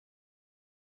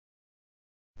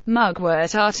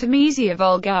Mugwort Artemisia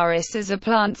vulgaris is a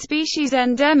plant species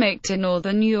endemic to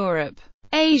northern Europe,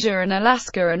 Asia and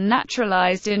Alaska, and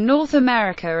naturalized in North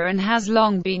America, and has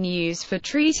long been used for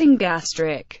treating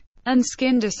gastric and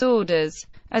skin disorders,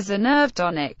 as a nerve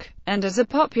tonic, and as a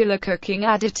popular cooking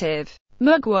additive.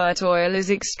 Mugwort oil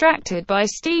is extracted by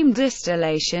steam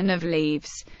distillation of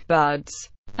leaves, buds,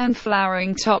 and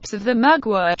flowering tops of the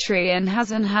mugwort tree, and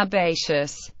has an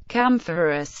herbaceous,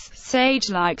 camphorous,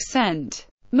 sage-like scent.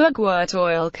 Mugwort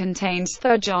oil contains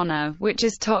thujona, which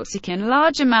is toxic in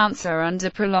large amounts or under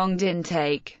prolonged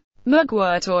intake.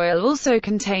 Mugwort oil also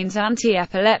contains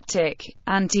anti-epileptic,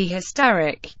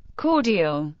 anti-hysteric,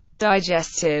 cordial,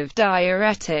 digestive,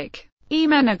 diuretic,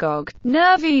 emmenagogue,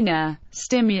 nervina,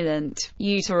 stimulant,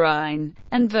 uterine,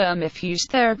 and vermifuge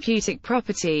therapeutic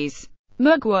properties.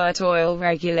 Mugwort oil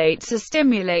regulates or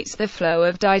stimulates the flow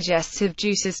of digestive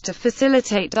juices to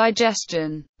facilitate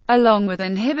digestion, along with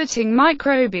inhibiting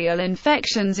microbial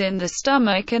infections in the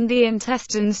stomach and the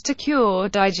intestines to cure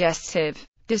digestive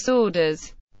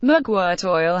disorders. Mugwort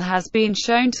oil has been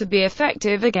shown to be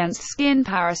effective against skin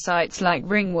parasites like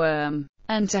ringworm,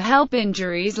 and to help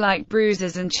injuries like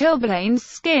bruises and chilblains,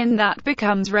 skin that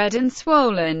becomes red and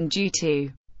swollen due to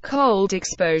cold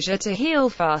exposure, to heal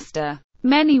faster.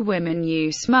 Many women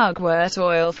use mugwort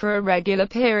oil for irregular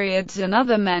periods and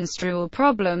other menstrual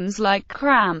problems like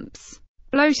cramps,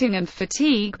 bloating and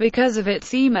fatigue because of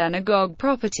its emmenagogue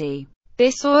property.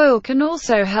 This oil can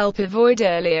also help avoid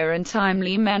earlier and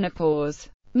timely menopause.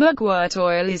 Mugwort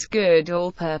oil is good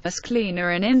all-purpose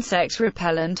cleaner and insect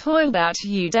repellent oil that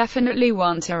you definitely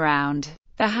want around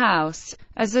the house.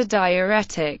 As a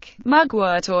diuretic,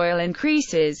 mugwort oil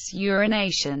increases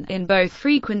urination, in both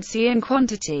frequency and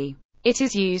quantity. It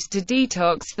is used to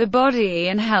detox the body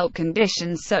and help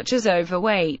conditions such as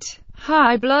overweight,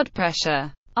 high blood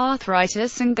pressure,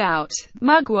 arthritis and gout.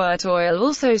 Mugwort oil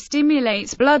also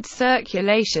stimulates blood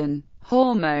circulation,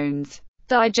 hormones,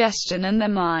 digestion and the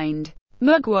mind.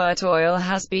 Mugwort oil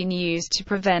has been used to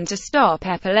prevent or stop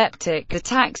epileptic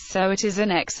attacks, so it is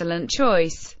an excellent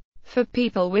choice for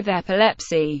people with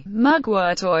epilepsy.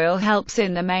 Mugwort oil helps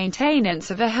in the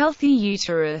maintenance of a healthy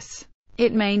uterus.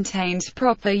 It maintains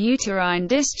proper uterine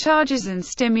discharges and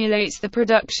stimulates the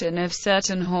production of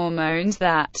certain hormones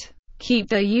that keep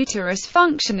the uterus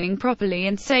functioning properly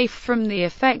and safe from the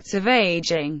effects of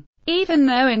aging. Even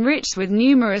though enriched with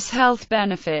numerous health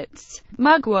benefits,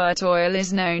 mugwort oil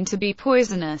is known to be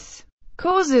poisonous,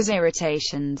 causes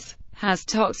irritations, has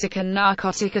toxic and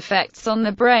narcotic effects on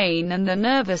the brain and the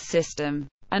nervous system,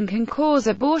 and can cause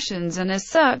abortions, and as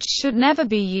such should never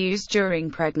be used during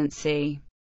pregnancy.